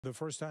The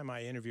first time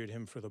I interviewed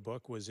him for the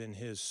book was in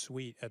his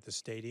suite at the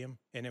stadium,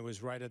 and it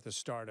was right at the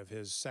start of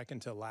his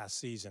second to last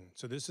season.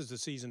 So this is the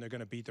season they're going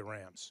to beat the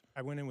Rams.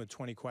 I went in with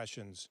 20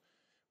 questions,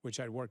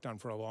 which I'd worked on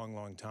for a long,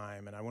 long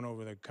time, and I went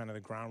over the kind of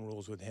the ground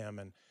rules with him,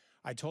 and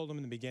I told him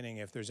in the beginning,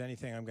 if there's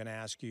anything I'm going to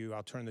ask you,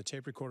 I'll turn the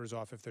tape recorders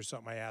off. If there's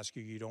something I ask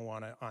you don't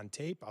want it on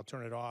tape, I'll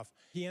turn it off.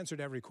 He answered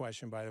every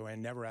question, by the way,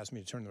 and never asked me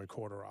to turn the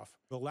recorder off.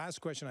 The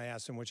last question I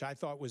asked him, which I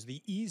thought was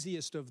the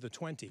easiest of the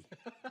 20,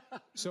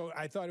 so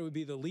I thought it would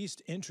be the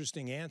least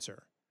interesting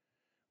answer,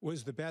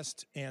 was the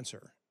best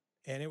answer.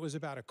 And it was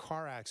about a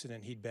car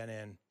accident he'd been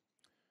in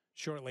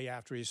shortly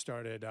after he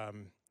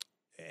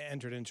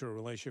entered into a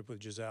relationship with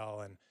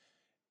Giselle, and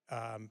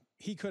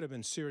he could have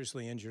been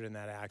seriously injured in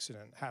that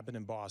accident. It happened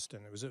in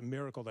Boston. It was a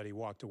miracle that he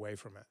walked away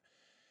from it.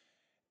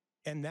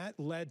 And that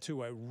led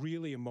to a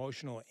really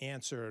emotional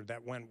answer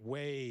that went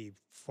way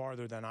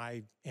farther than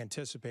I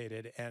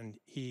anticipated. And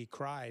he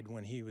cried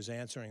when he was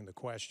answering the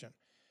question.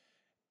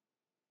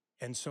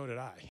 And so did I.